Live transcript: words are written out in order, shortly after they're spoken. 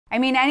I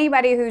mean,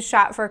 anybody who's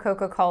shot for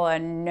Coca-Cola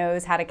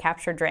knows how to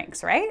capture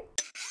drinks, right?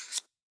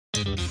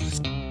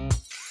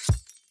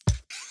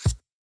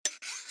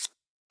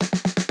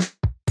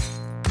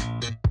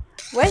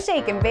 What's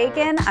shakin'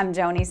 bacon? I'm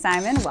Joni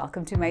Simon.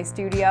 Welcome to my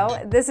studio.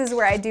 This is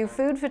where I do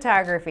food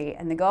photography,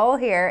 and the goal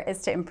here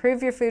is to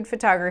improve your food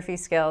photography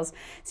skills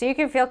so you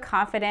can feel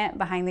confident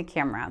behind the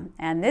camera.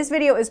 And this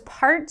video is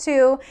part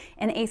 2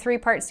 in a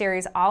 3-part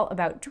series all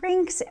about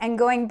drinks and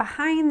going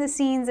behind the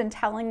scenes and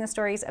telling the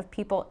stories of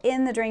people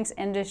in the drinks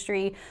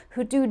industry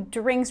who do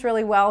drinks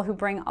really well, who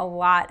bring a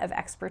lot of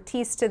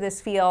expertise to this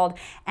field.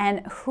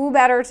 And who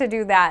better to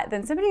do that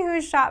than somebody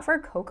who's shot for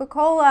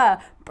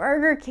Coca-Cola,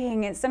 Burger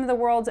King, and some of the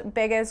world's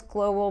biggest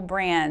global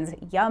brands,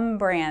 Yum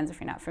brands, if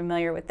you're not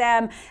familiar with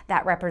them.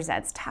 That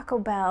represents Taco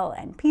Bell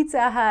and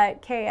Pizza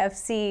Hut,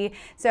 KFC.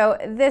 So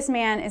this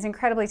man is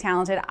incredibly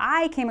talented.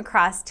 I came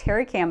across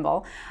Teri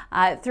Campbell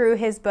through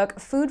his book,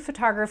 Food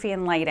Photography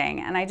and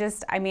Lighting. And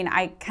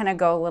I kind of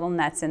go a little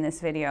nuts in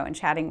this video and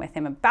chatting with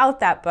him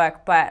about that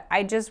book, but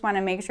I just want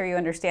to make sure you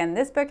understand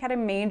this book had a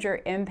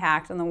major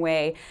impact on the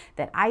way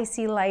that I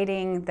see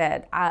lighting,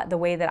 that the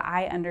way that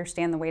I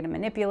understand the way to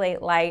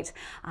manipulate light,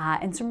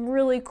 and some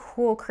really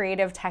cool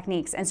creative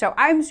techniques. And so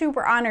I'm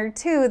super honored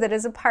too that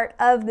as a part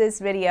of this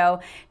video,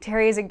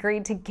 Teri has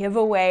agreed to give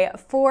away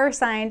 4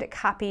 signed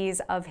copies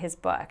of his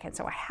book. And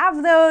so I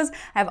have those.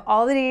 I have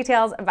all the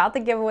details about the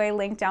giveaway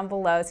linked down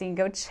below, so you can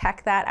go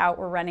check that out.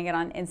 We're running it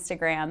on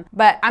Instagram.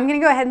 But I'm gonna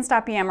go ahead and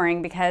stop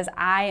yammering because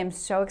I am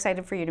so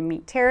excited for you to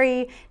meet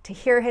Teri, to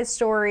hear his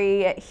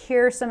story,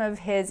 hear some of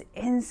his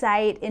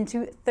insight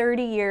into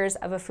 30 years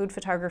of a food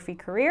photography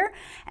career,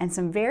 and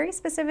some very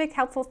specific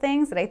helpful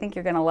things that I think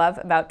you're gonna love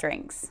about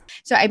drinks.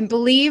 So I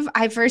believe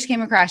I first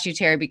came across you,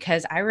 Teri,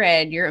 because I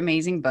read your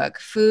amazing book,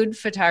 Food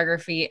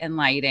Photography and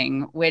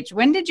Lighting,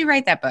 when did you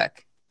write that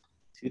book?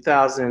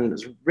 2000, it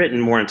was written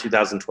more in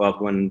 2012,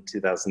 going in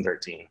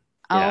 2013.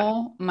 Yeah.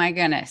 Oh my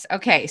goodness.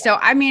 Okay. So,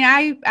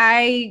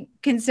 I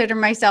consider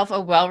myself a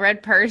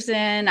well-read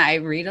person. I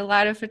read a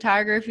lot of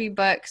photography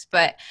books,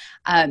 but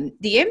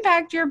the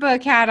impact your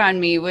book had on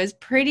me was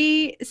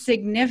pretty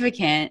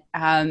significant.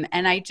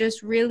 And I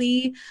just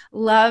really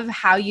love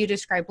how you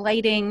describe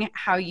lighting,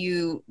 how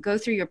you go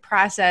through your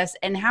process,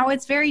 and how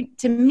it's very,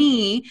 to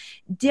me,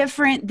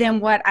 different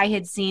than what I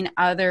had seen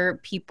other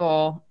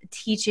people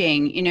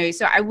teaching,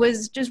 so I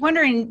was just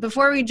wondering,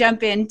 before we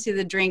jump into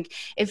the drink,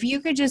 if you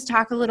could just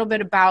talk a little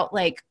bit about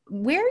like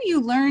where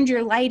you learned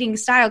your lighting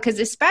style, because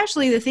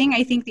especially the thing,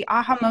 I think the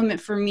aha moment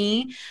for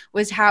me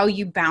was how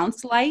you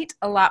bounce light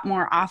a lot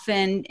more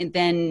often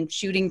than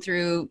shooting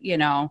through,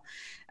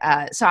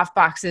 soft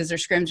boxes or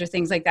scrims or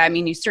things like that. I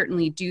mean, you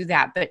certainly do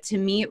that, but to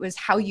me, it was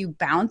how you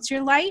bounce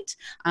your light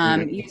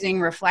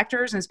using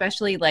reflectors, and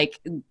especially like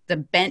the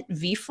bent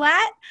V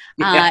flat.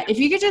 If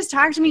you could just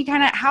talk to me,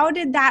 kind of how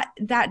did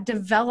that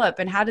develop,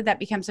 and how did that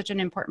become such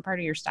an important part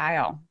of your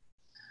style?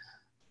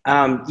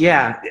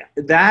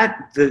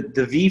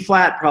 The V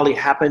flat probably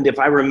happened, if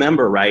I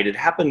remember right, it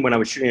happened when I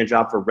was shooting a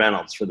job for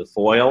Reynolds for the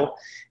foil,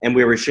 and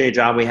we were shooting a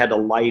job. We had to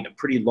light a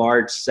pretty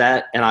large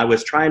set, and I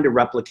was trying to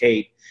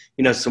replicate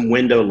some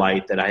window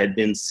light that I had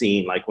been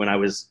seeing, like when I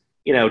was,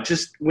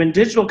 just when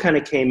digital kind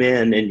of came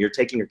in and you're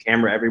taking your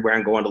camera everywhere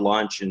and going to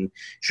lunch and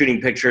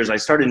shooting pictures, I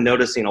started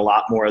noticing a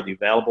lot more of the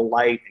available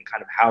light and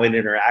kind of how it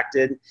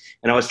interacted.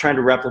 And I was trying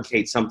to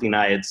replicate something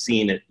I had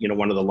seen at,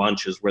 one of the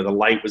lunches where the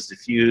light was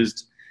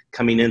diffused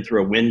coming in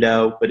through a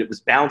window, but it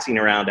was bouncing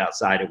around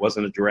outside. It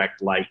wasn't a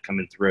direct light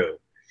coming through.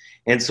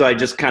 And so I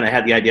just kind of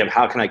had the idea of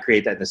how can I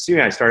create that in the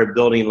studio. I started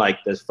building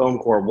like this foam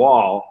core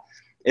wall,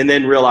 and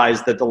then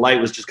realized that the light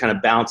was just kind of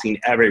bouncing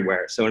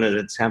everywhere. So in an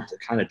attempt to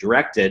kind of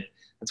direct it,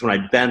 that's when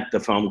I bent the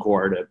foam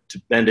core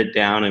to bend it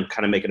down and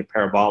kind of make it a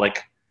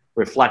parabolic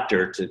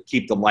reflector to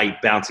keep the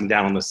light bouncing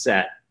down on the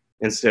set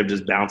instead of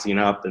just bouncing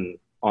up and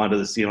onto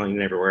the ceiling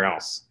and everywhere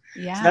else.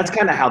 Yeah. So that's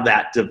kind of how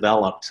that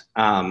developed,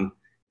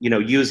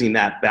 using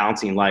that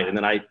bouncing light. And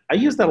then I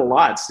use that a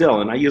lot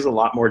still, and I use a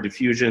lot more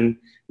diffusion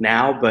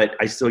now, but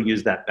I still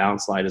use that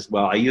bounce light as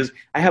well.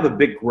 I have a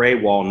big gray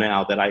wall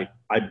now that I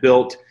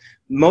built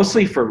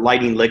mostly for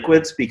lighting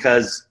liquids,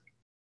 because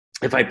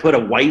if I put a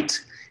white,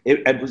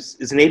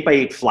 it's an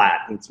 8x8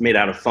 flat, and it's made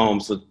out of foam,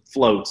 so it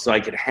floats, so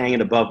I could hang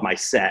it above my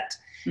set.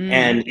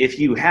 And if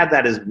you had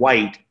that as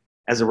white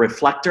as a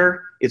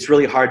reflector, it's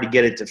really hard to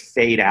get it to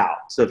fade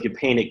out. So if you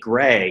paint it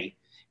gray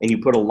and you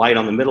put a light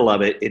on the middle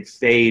of it, it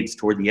fades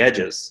toward the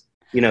edges,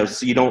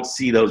 so you don't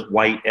see those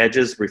white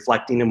edges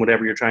reflecting in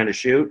whatever you're trying to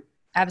shoot.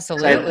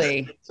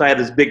 Absolutely. So I have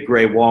this big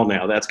gray wall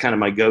now. That's kind of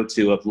my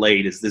go-to of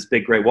late, is this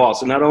big gray wall.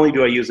 So not only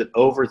do I use it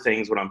over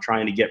things when I'm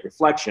trying to get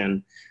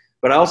reflection,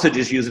 but I also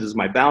just use it as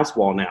my bounce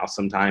wall now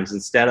sometimes.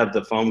 Instead of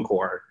the foam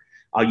core,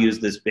 I'll use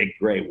this big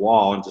gray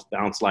wall and just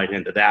bounce light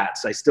into that.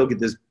 So I still get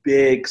this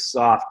big,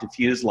 soft,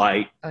 diffuse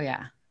light. Oh,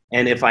 yeah.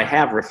 And if I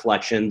have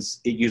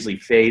reflections, it usually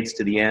fades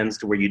to the ends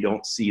to where you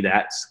don't see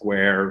that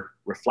square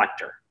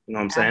reflector. You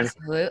know what I'm saying?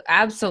 Absolutely.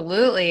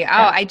 Absolutely.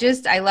 Oh, Yeah.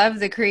 I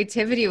love the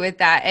creativity with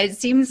that. It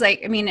seems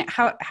like, I mean,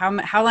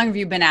 how long have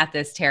you been at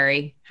this,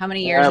 Terry? How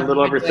many years A have you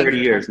little been over doing 30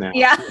 years photography?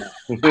 now.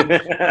 Yeah.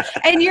 Yeah.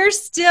 And you're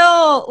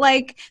still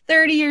like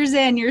 30 years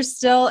in, you're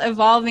still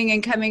evolving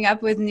and coming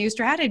up with new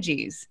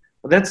strategies.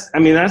 Well, that's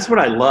what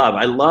I love.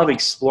 I love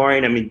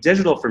exploring. I mean,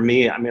 digital for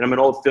me, I mean, I'm an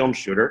old film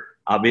shooter,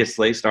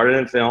 obviously, started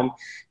in film.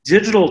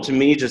 Digital to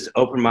me just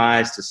opened my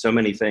eyes to so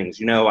many things.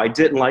 You know, I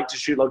didn't like to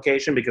shoot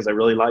location because I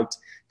really liked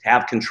to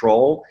have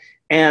control.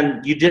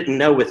 And you didn't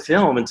know with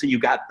film until you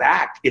got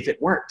back if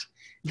it worked.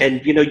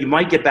 And, you know, you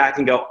might get back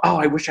and go, oh,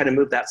 I wish I'd have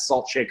moved that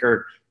salt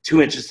shaker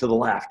 2 inches to the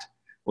left.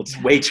 Well,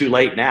 it's way too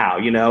late now,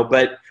 you know,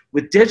 but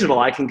with digital,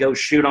 I can go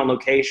shoot on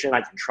location. I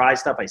can try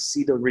stuff. I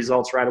see the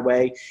results right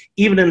away.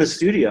 Even in the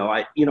studio,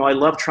 I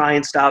love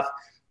trying stuff,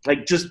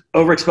 like just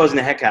overexposing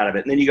the heck out of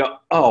it. And then you go,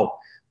 oh,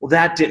 well,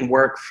 that didn't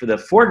work for the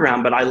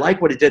foreground, but I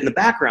like what it did in the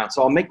background.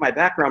 So I'll make my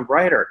background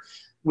brighter.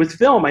 With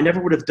film, I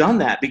never would have done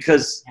that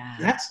because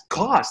that's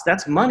cost.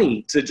 That's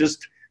money to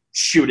just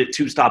shoot it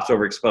 2 stops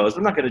overexposed.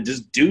 I'm not going to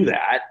just do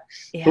that.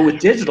 Yeah. But with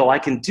digital, I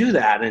can do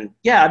that. And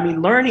yeah, I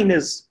mean, learning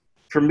is,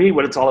 for me,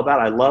 what it's all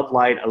about. I love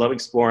light. I love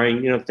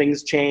exploring. You know,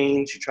 things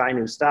change. You try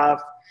new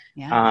stuff.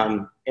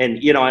 Yeah.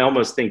 And, you know, I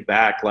almost think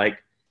back,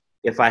 like,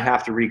 if I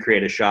have to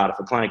recreate a shot, if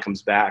a client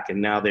comes back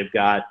and now they've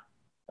got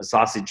a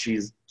sausage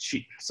cheese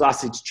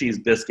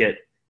biscuit,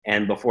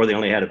 and before they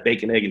only had a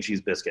bacon, egg, and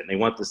cheese biscuit, and they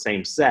want the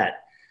same set,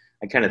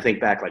 I kind of think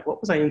back, like, what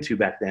was I into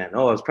back then?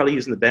 Oh, I was probably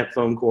using the bent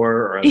foam core,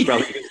 or I was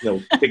probably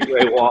using the big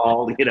gray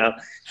wall, you know,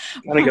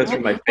 kind of go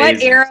through my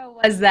phases. What era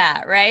was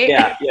that, right?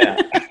 Yeah,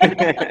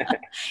 yeah.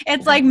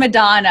 It's like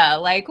Madonna,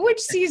 like, which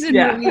season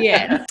were we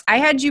in? I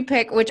had you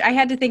pick, which I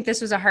had to think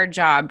this was a hard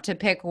job, to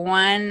pick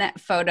one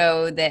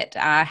photo that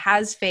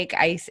has fake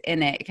ice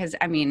in it. Because,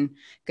 I mean,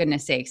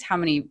 goodness sakes, how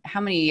many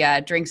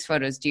drinks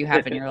photos do you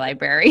have in your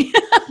library?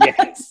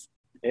 Yes.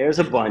 There's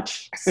a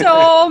bunch.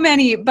 So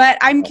many, but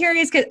I'm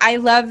curious because I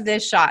love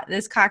this shot,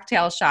 this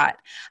cocktail shot.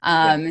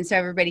 And so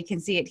everybody can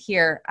see it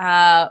here.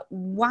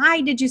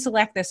 Why did you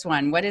select this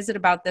one? What is it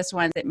about this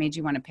one that made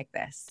you want to pick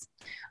this?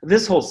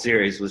 This whole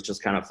series was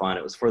just kind of fun.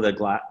 It was for the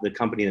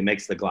company that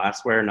makes the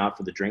glassware, not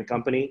for the drink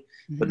company,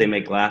 but they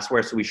make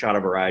glassware. So we shot a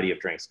variety of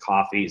drinks,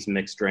 coffees,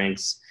 mixed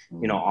drinks,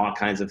 you know, all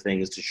kinds of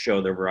things to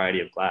show the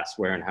variety of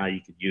glassware and how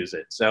you could use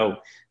it. So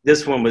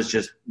this one was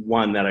just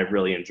one that I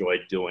really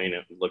enjoyed doing.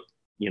 It looked,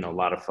 you know, a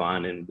lot of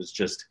fun, and was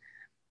just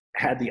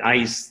had the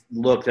ice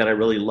look that I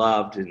really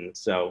loved. And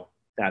so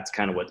that's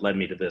kind of what led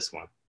me to this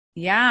one.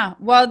 Yeah.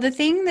 Well, the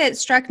thing that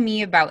struck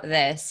me about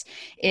this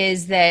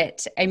is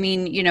that, I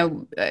mean, you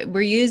know,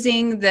 we're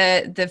using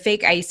the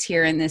fake ice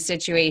here in this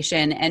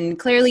situation, and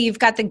clearly you've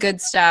got the good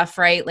stuff,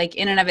 right? Like,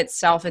 in and of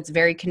itself, it's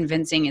very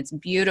convincing. It's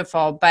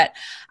beautiful, but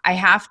I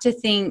have to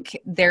think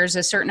there's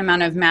a certain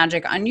amount of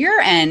magic on your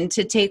end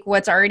to take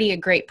what's already a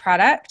great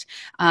product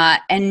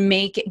and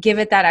give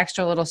it that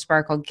extra little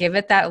sparkle, give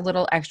it that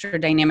little extra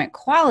dynamic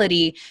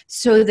quality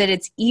so that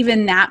it's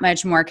even that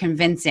much more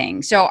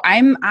convincing. So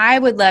I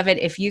would love it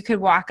if you could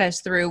walk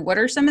us through what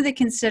are some of the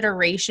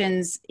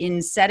considerations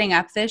in setting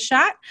up this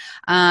shot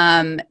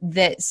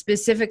that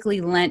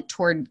specifically lent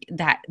toward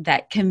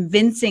that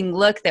convincing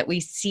look that we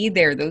see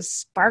there, those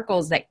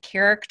sparkles, that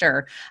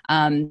character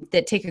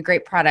that take a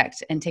great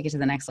product and take it to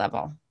the next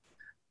level.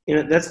 You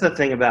know, that's the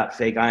thing about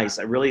fake ice.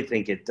 I really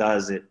think it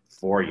does it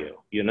for you.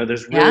 You know,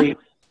 there's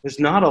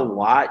not a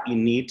lot you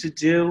need to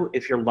do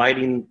if you're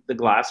lighting the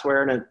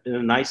glassware in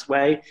a nice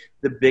way.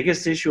 The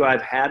biggest issue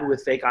I've had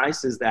with fake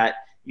ice is that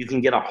you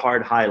can get a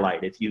hard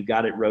highlight. If you've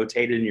got it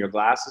rotated in your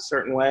glass a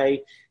certain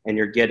way and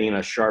you're getting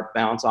a sharp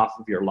bounce off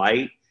of your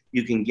light,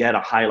 you can get a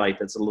highlight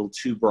that's a little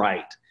too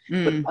bright.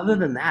 But other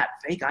than that,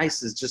 fake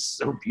ice is just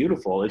so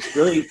beautiful. It's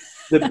really,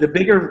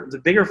 the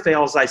bigger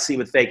fails I see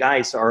with fake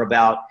ice are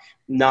about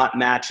not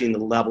matching the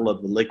level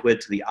of the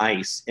liquid to the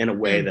ice in a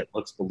way that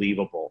looks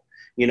believable.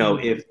 You know,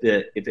 if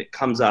it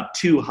comes up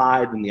too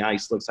high, then the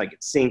ice looks like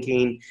it's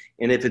sinking.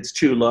 And if it's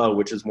too low,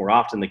 which is more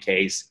often the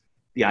case,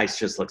 the ice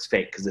just looks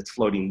fake because it's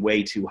floating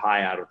way too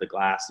high out of the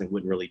glass and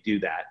wouldn't really do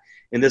that.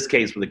 In this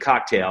case with a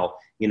cocktail,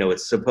 you know,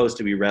 it's supposed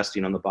to be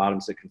resting on the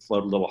bottom so it can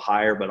float a little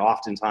higher, but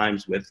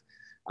oftentimes with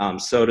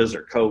sodas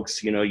or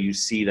Cokes, you know, you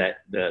see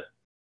that the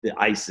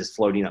ice is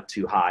floating up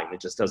too high and it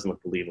just doesn't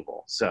look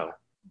believable. So.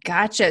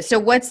 Gotcha. So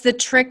what's the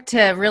trick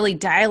to really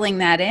dialing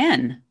that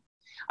in?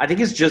 I think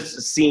it's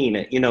just seeing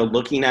it, you know,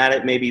 looking at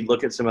it, maybe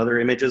look at some other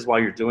images while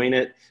you're doing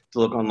it, to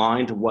look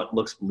online to what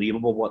looks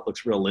believable, what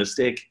looks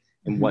realistic,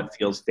 and what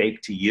feels fake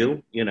to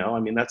you. You know, I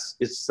mean,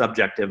 it's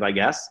subjective, I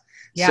guess.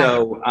 Yeah.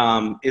 So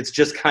it's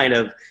just kind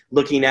of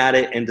looking at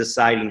it and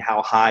deciding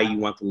how high you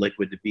want the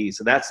liquid to be.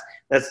 So that's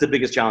the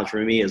biggest challenge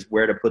for me, is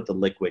where to put the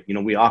liquid. You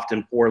know, we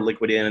often pour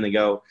liquid in and they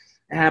go,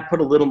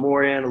 put a little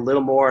more in, a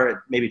little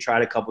more, maybe try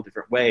it a couple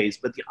different ways.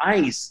 But the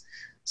ice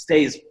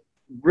stays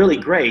really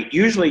great.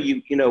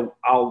 Usually you know,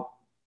 I'll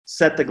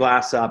set the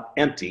glass up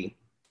empty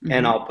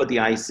and I'll put the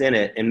ice in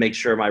it and make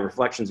sure my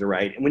reflections are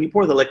right. And when you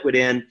pour the liquid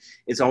in,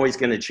 it's always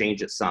going to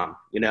change it some,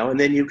 you know, and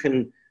then you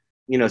can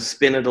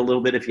spin it a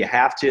little bit if you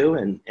have to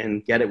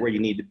and get it where you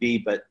need to be.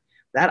 But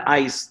that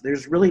ice,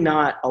 there's really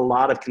not a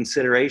lot of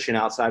consideration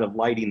outside of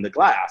lighting the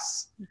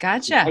glass.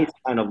 Gotcha. The ice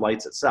kind of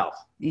lights itself.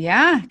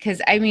 Yeah, because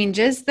I mean,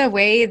 just the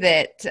way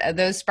that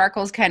those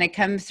sparkles kind of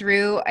come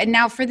through. And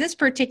now for this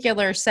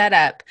particular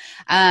setup,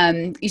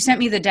 you sent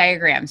me the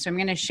diagram, so I'm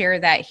going to share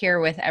that here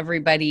with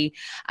everybody.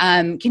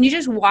 Can you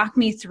just walk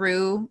me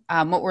through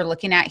what we're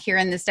looking at here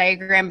in this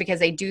diagram?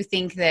 Because I do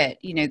think that,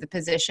 the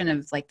position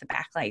of like the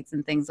backlights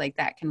and things like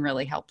that can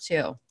really help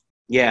too.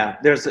 Yeah,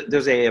 there's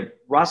a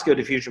Roscoe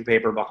diffusion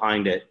paper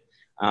behind it.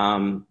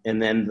 And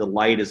then the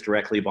light is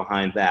directly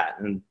behind that.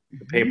 And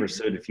the paper is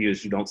so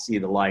diffused, you don't see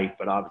the light,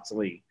 but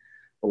obviously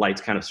the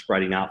light's kind of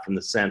spreading out from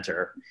the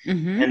center.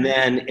 And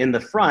then in the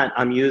front,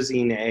 I'm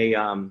using a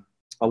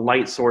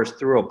light source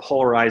through a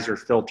polarizer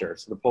filter.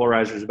 So the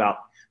polarizer is about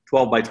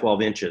 12 by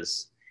 12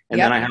 inches. And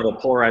then I have a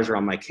polarizer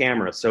on my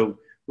camera. So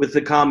with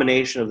the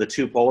combination of the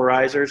two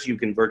polarizers, you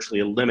can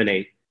virtually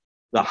eliminate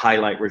the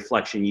highlight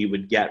reflection you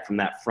would get from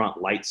that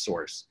front light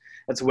source.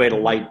 That's a way to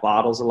light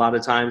bottles a lot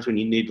of times when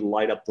you need to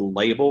light up the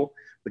label,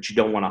 but you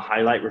don't want to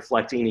highlight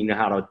reflecting. You know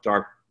how a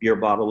dark beer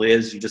bottle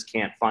is. You just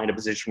can't find a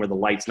position where the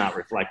light's not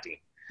reflecting.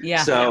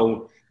 Yeah.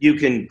 So you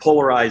can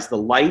polarize the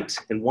light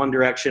in one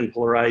direction,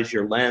 polarize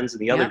your lens in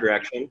the other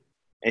direction,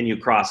 and you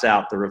cross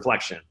out the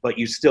reflection. But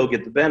you still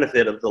get the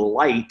benefit of the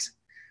light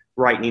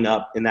brightening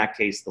up, in that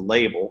case, the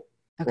label.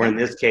 Or in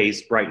this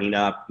case, brightening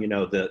up,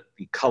 the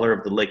color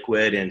of the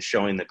liquid and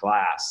showing the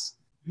glass.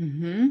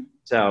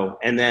 So,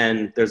 and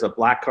then there's a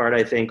black card,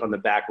 I think, on the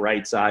back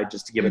right side,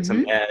 just to give it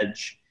some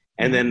edge.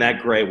 And then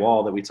that gray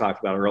wall that we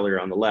talked about earlier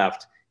on the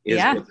left is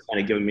what's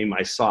kind of giving me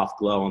my soft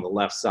glow on the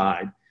left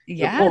side.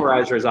 The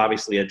polarizer is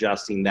obviously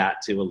adjusting that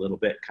too a little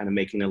bit, kind of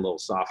making it a little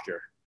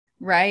softer.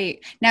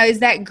 Right. Now, is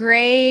that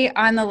gray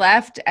on the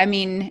left? I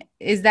mean,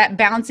 is that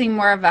bouncing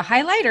more of a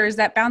highlight or is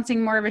that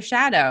bouncing more of a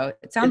shadow?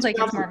 It sounds like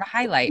it's more of a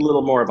highlight. A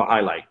little more of a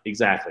highlight.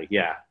 Exactly.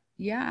 Yeah.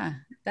 Yeah.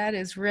 That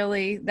is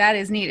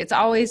neat. It's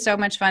always so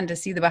much fun to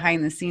see the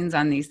behind the scenes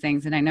on these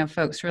things. And I know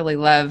folks really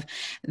love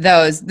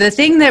those. The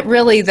thing that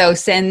really though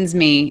sends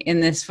me in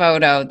this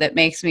photo that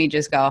makes me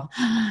just go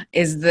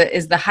is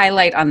the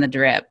highlight on the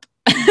drip.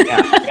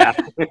 Yeah.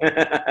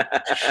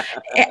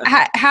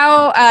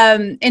 How,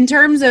 in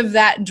terms of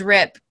that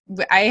drip,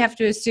 I have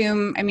to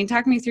assume,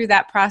 talk me through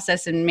that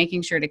process and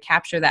making sure to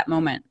capture that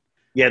moment.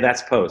 Yeah,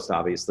 that's post,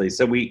 obviously.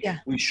 So we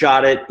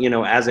shot it,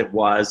 as it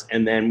was,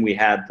 and then we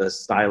had the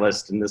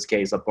stylist, in this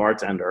case, a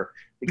bartender.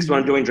 Because when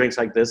I'm doing drinks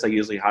like this, I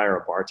usually hire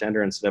a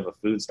bartender instead of a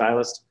food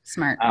stylist.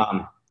 Smart.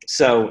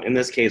 So in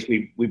this case,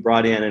 we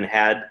brought in and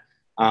had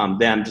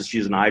them just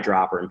use an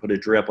eyedropper and put a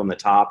drip on the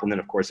top, and then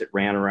of course it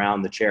ran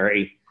around the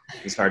cherry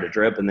and started to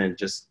drip, and then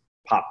just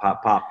pop,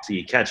 pop, pop till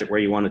you catch it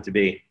where you want it to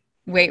be.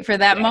 Wait for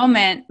that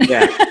moment.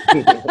 Yeah.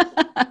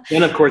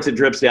 Then of course it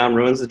drips down,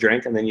 ruins the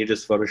drink, and then you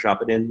just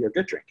Photoshop it in your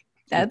good drink.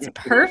 That's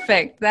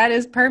perfect. That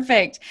is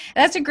perfect.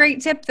 That's a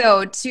great tip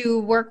though, to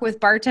work with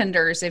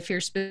bartenders if you're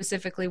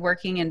specifically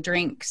working in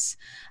drinks.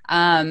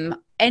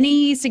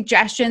 Any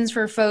suggestions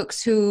for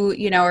folks who,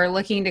 are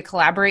looking to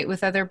collaborate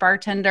with other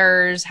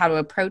bartenders, how to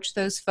approach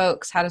those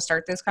folks, how to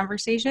start those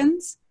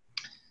conversations?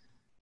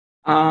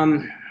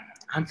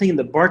 I'm thinking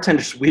the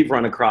bartenders we've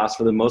run across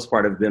for the most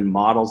part have been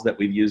models that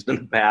we've used in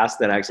the past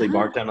that actually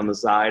bartend on the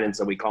side. And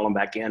so we call them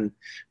back in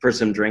for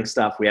some drink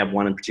stuff. We have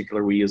one in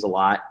particular we use a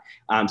lot.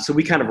 So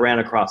we kind of ran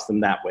across them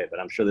that way, but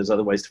I'm sure there's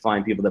other ways to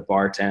find people that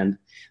bartend.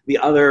 The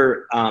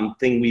other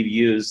thing we've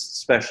used,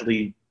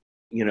 especially,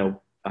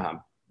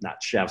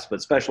 not chefs,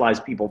 but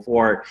specialized people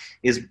for,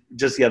 is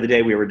just the other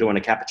day we were doing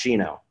a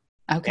cappuccino.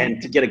 Okay.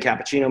 And to get a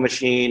cappuccino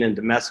machine and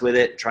to mess with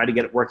it, try to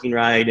get it working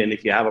right. And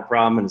if you have a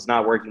problem and it's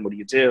not working, what do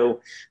you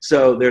do?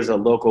 So there's a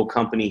local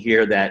company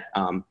here that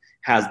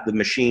has the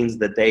machines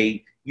that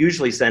they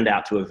usually send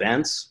out to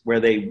events where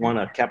they want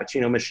a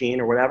cappuccino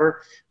machine or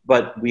whatever.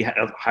 But we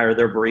hire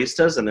their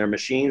baristas and their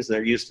machines.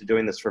 They're used to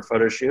doing this for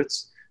photo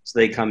shoots. So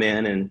they come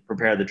in and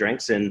prepare the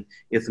drinks. And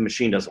if the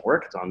machine doesn't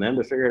work, it's on them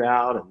to figure it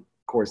out. And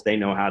of course, they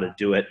know how to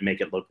do it and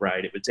make it look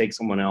right. It would take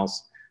someone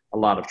else a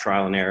lot of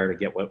trial and error to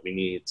get what we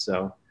need.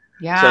 So.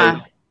 Yeah.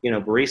 So,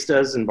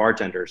 baristas and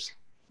bartenders.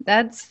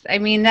 That's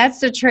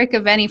the trick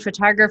of any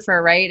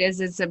photographer, right?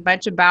 Is it's a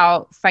bunch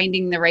about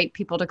finding the right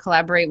people to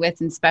collaborate with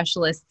and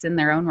specialists in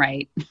their own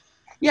right.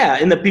 Yeah.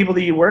 And the people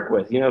that you work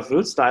with,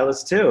 food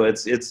stylists too.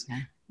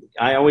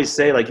 I always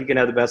say, you can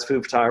have the best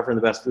food photographer and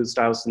the best food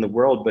stylist in the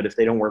world, but if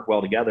they don't work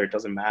well together, it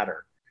doesn't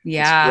matter.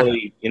 Yeah. It's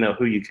really,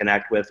 who you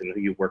connect with and who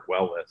you work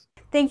well with.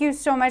 Thank you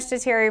so much to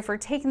Teri for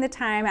taking the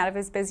time out of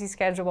his busy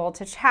schedule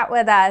to chat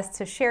with us,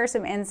 to share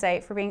some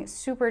insight, for being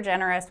super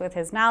generous with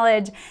his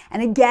knowledge,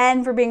 and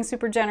again, for being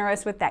super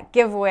generous with that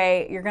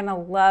giveaway. You're going to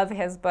love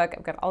his book.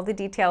 I've got all the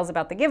details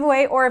about the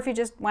giveaway, or if you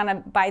just want to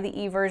buy the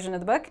e-version of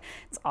the book,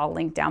 it's all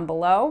linked down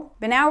below.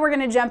 But now we're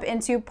going to jump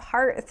into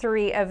part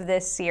 3 of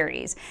this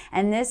series,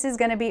 and this is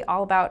going to be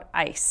all about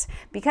ice.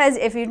 Because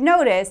if you've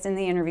noticed in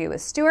the interview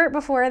with Stuart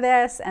before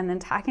this, and then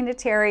talking talking to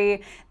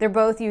Teri. They're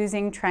both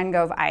using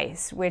Trengove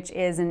ice, which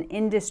is an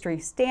industry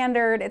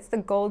standard. It's the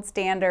gold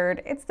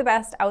standard. It's the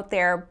best out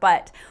there.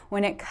 But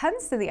when it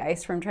comes to the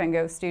ice from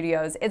Trengove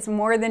Studios, it's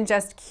more than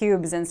just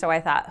cubes. And so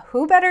I thought,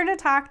 who better to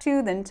talk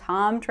to than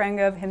Tom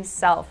Trengove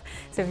himself?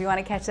 So if you want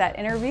to catch that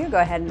interview, go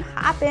ahead and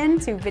hop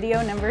into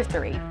video number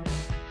 3.